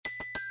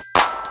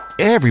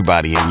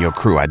Everybody in your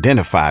crew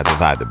identifies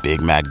as either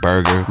Big Mac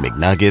Burger,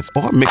 McNuggets,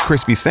 or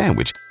McCrispy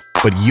Sandwich.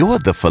 But you're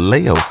the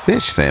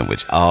Filet-O-Fish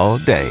Sandwich all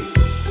day.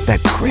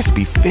 That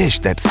crispy fish,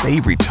 that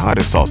savory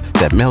tartar sauce,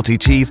 that melty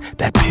cheese,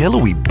 that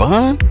pillowy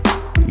bun.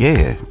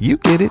 Yeah, you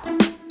get it.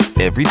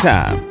 Every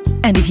time.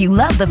 And if you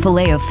love the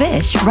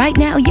Filet-O-Fish, right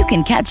now you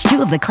can catch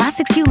 2 of the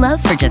classics you love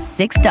for just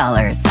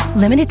 $6.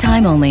 Limited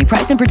time only.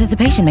 Price and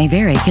participation may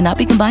vary. Cannot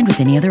be combined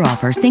with any other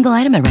offer. Single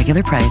item at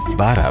regular price.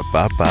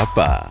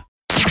 Ba-da-ba-ba-ba.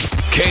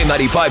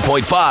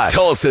 K95.5,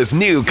 Tulsa's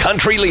new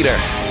country leader.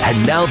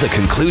 And now the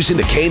conclusion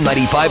to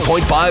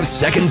K95.5's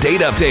second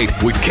date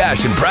update with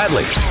Cash and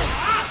Bradley.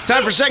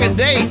 Time for second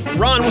date.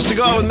 Ron wants to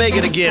go out with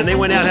Megan again. They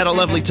went out, had a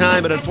lovely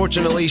time, but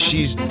unfortunately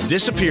she's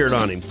disappeared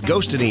on him,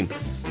 ghosted him.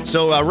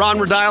 So, Ron,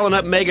 we're dialing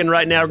up Megan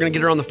right now. We're going to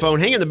get her on the phone.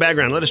 Hang in the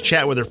background. Let us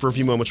chat with her for a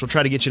few moments. We'll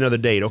try to get you another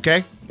date,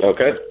 okay?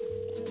 Okay.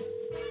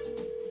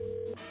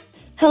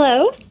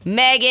 Hello?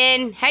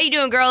 Megan, how you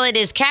doing, girl? It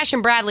is Cash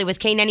and Bradley with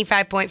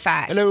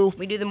K95.5. Hello.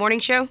 We do the morning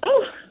show?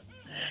 Oh,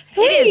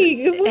 hey. It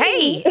is. Good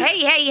morning.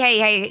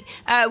 Hey.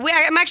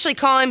 I'm actually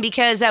calling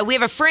because we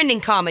have a friend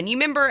in common. You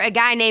remember a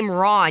guy named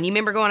Ron? You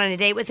remember going on a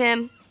date with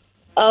him?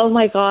 Oh,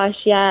 my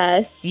gosh,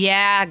 yes.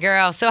 Yeah,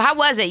 girl. So how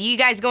was it? You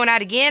guys going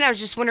out again? I was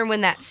just wondering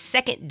when that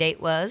second date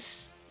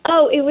was.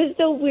 Oh, it was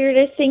the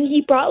weirdest thing.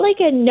 He brought, like,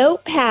 a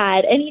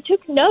notepad, and he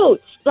took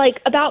notes,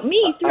 like, about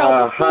me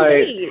throughout the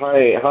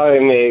date. Hi,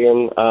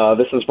 Megan.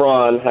 This is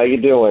Ron. How you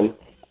doing?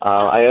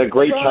 I had a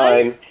great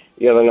time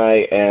the other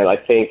night, and I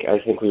think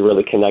we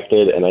really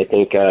connected, and I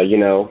think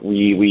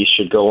we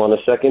should go on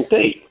a second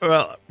date.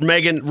 Well,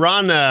 Megan,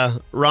 Ron,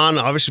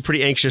 obviously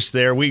pretty anxious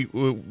there. We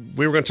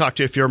were going to talk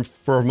to you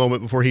for a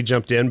moment before he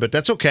jumped in, but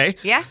that's okay.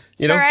 Yeah,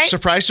 all right.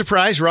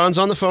 Surprise. Ron's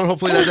on the phone.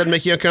 Hopefully that doesn't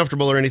make you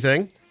uncomfortable or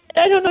anything.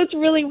 I don't know. It's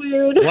really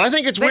weird. Well, I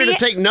think it's weird to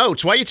take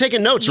notes. Why are you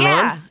taking notes, Ron?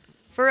 Yeah,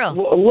 for real.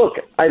 Well, look,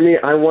 I mean,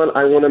 I want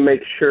to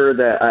make sure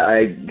that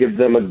I give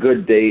them a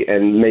good date,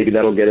 and maybe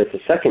that'll get us a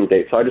second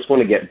date. So I just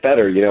want to get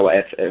better.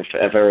 If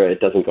ever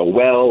it doesn't go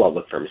well, I'll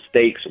look for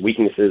mistakes,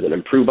 weaknesses, and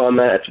improve on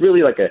that. It's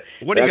really like kind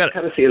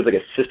of see it as like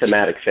a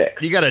systematic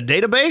fix. You got a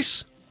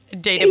database?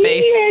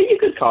 Database. Yeah, you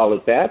could call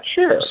it that.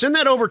 Sure. Send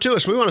that over to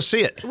us. We want to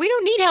see it. We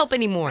don't need help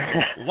anymore.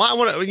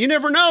 You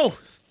never know.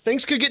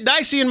 Things could get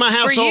dicey in my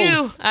household. For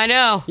you, I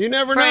know. You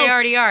never Probably know.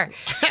 already are.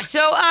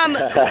 So,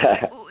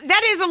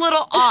 that is a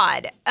little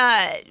odd.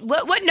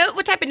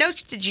 What type of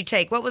notes did you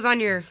take? What was on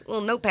your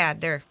little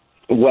notepad there?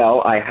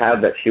 Well, I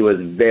have that she was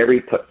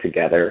very put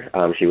together.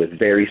 She was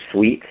very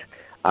sweet.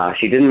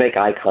 She didn't make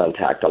eye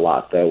contact a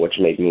lot, though, which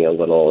made me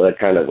that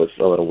kind of was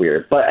a little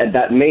weird. But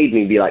that made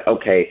me be like,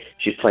 okay,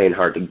 she's playing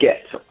hard to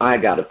get. So I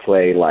got to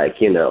play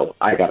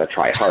I got to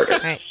try harder.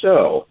 Right.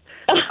 So...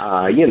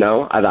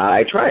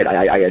 I tried.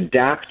 I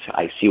adapt.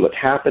 I see what's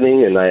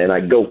happening, and I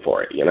go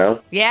for it.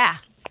 Yeah.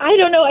 I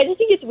don't know. I just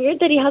think it's weird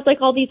that he has,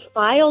 like, all these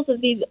files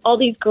of all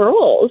these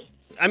girls.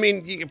 I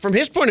mean, from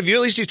his point of view,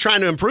 at least he's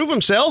trying to improve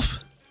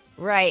himself.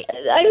 Right.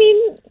 I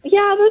mean,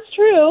 yeah, that's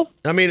true.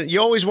 I mean, you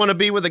always want to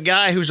be with a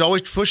guy who's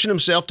always pushing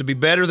himself to be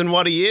better than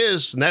what he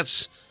is, and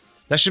that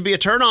should be a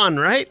turn on,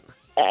 right?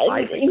 Yeah,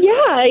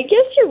 I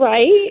guess you're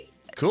right.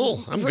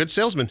 Cool. I'm a good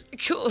salesman.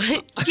 Cool.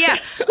 Yeah.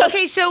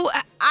 Okay, so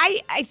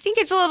I think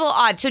it's a little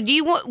odd. So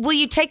will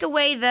you take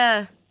away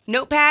the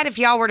notepad if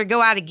y'all were to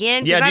go out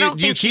again? Because I don't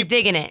think she's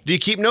digging it. Do you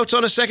keep notes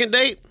on a second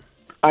date?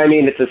 I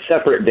mean, it's a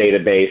separate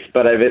database,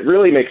 but if it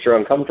really makes her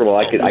uncomfortable,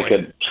 I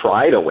could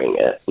try to wing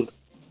it.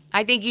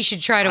 I think you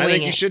should try to wing it. I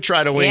think you should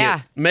try to wing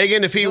it.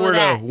 Megan, if he were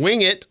to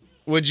wing it,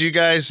 would you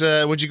guys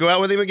would you go out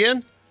with him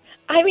again?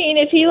 I mean,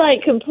 if he,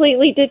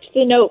 completely ditched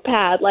the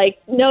notepad,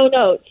 no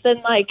notes,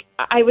 then,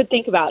 I would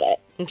think about it.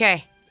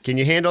 Okay. Can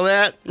you handle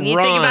that? You need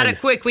to think about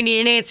it quick. We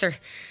need an answer.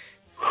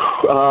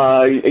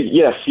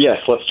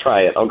 Yes, let's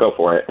try it. I'll go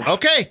for it.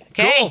 Okay,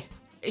 cool.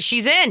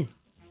 She's in.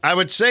 I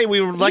would say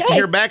we would like to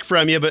hear back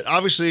from you, but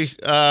obviously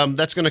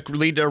that's going to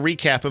lead to a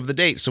recap of the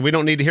date, so we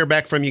don't need to hear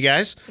back from you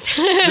guys.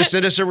 Just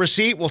send us a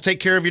receipt. We'll take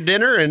care of your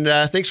dinner, and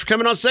thanks for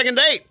coming on second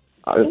date.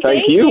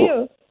 Thank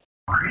you.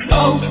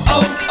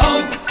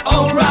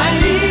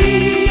 O'Reilly.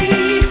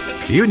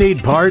 You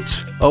need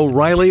parts?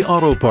 O'Reilly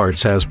Auto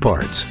Parts has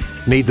parts.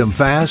 Need them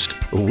fast?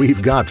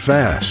 We've got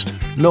fast.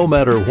 No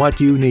matter what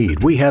you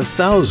need, we have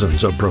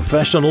thousands of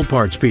professional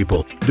parts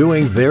people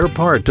doing their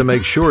part to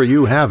make sure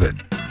you have it.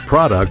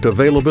 Product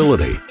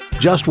availability.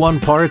 Just one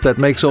part that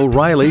makes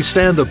O'Reilly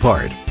stand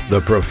apart. The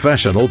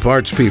professional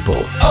parts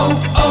people.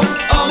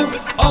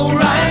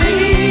 O'Reilly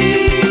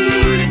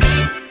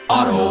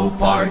Auto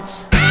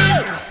Parts.